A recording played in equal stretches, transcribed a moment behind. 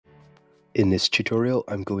In this tutorial,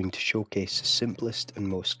 I'm going to showcase the simplest and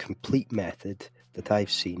most complete method that I've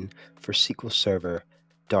seen for SQL Server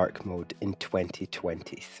dark mode in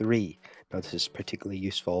 2023. Now, this is particularly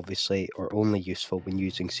useful, obviously, or only useful when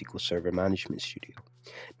using SQL Server Management Studio.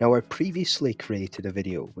 Now, I previously created a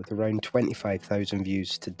video with around 25,000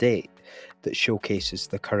 views to date that showcases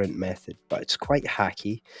the current method, but it's quite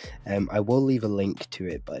hacky. I will leave a link to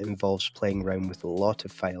it, but it involves playing around with a lot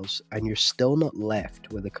of files, and you're still not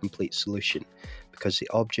left with a complete solution because the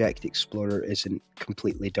Object Explorer isn't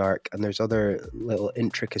completely dark, and there's other little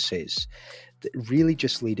intricacies that really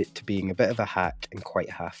just lead it to being a bit of a hack and quite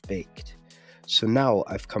half-baked. So now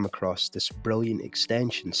I've come across this brilliant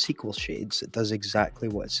extension, SQL Shades, that does exactly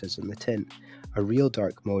what it says in the tin. A real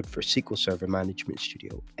dark mode for SQL Server Management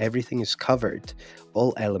Studio. Everything is covered,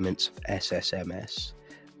 all elements of SSMS.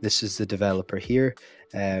 This is the developer here,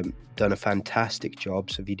 done a fantastic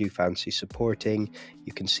job. So if you do fancy supporting,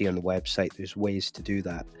 you can see on the website there's ways to do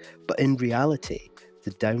that. But in reality,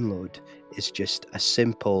 the download is just a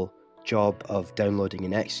simple job of downloading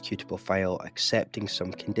an executable file, accepting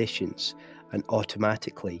some conditions, and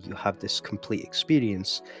automatically you have this complete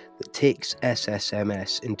experience that takes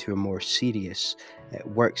SSMS into a more serious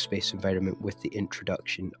workspace environment with the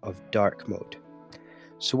introduction of dark mode.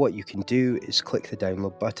 So what you can do is click the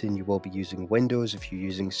download button. You will be using Windows if you're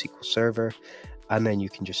using SQL Server, and then you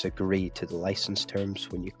can just agree to the license terms.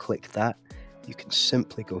 When you click that, you can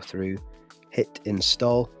simply go through, hit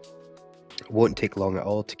install. It won't take long at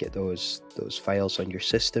all to get those files on your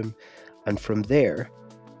system, and from there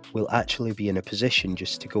we'll actually be in a position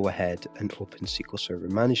just to go ahead and open SQL Server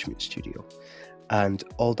Management Studio. And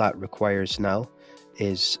all that requires now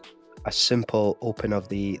is a simple open of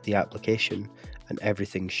the application, and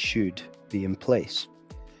everything should be in place.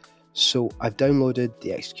 So I've downloaded the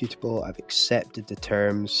executable, I've accepted the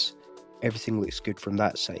terms, everything looks good from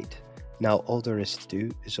that side. Now all there is to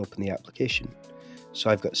do is open the application. So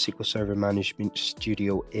I've got SQL Server Management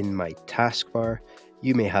Studio in my taskbar.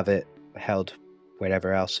 You may have it held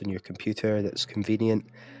wherever else on your computer that's convenient,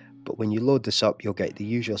 but when you load this up, you'll get the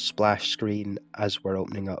usual splash screen as we're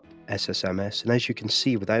opening up SSMS. And as you can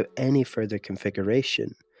see, without any further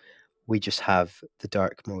configuration, we just have the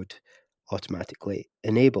dark mode automatically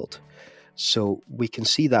enabled. So we can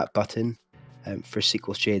see that button for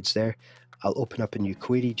SQL Shades there. I'll open up a new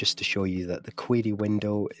query just to show you that the query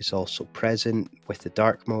window is also present with the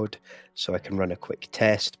dark mode. So I can run a quick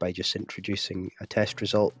test by just introducing a test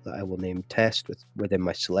result that I will name test within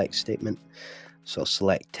my select statement. So I'll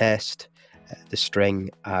select test, the string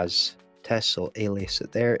as test, so I'll alias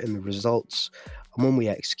it there in the results. And when we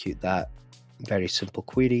execute that very simple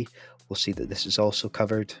query, we'll see that this is also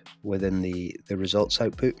covered within the results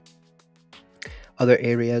output. Other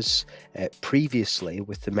areas, previously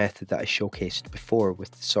with the method that I showcased before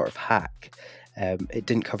with the sort of hack, it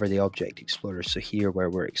didn't cover the Object Explorer. So here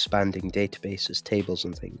where we're expanding databases, tables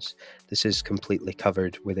and things, this is completely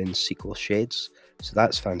covered within SQL Shades. So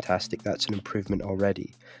that's fantastic. That's an improvement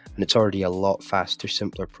already. And it's already a lot faster,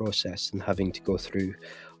 simpler process than having to go through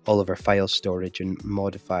all of our file storage and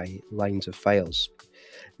modify lines of files.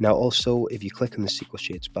 Now also, if you click on the SQL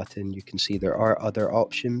Shades button, you can see there are other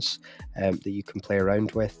options that you can play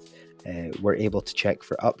around with. We're able to check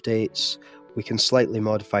for updates. We can slightly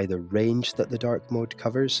modify the range that the dark mode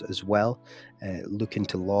covers as well. Look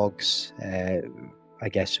into logs. I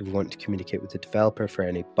guess if we want to communicate with the developer for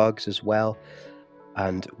any bugs as well.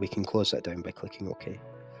 And we can close that down by clicking OK.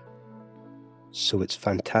 So it's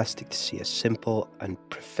fantastic to see a simple and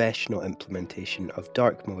professional implementation of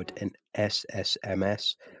dark mode in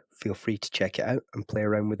SSMS. Feel free to check it out and play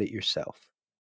around with it yourself.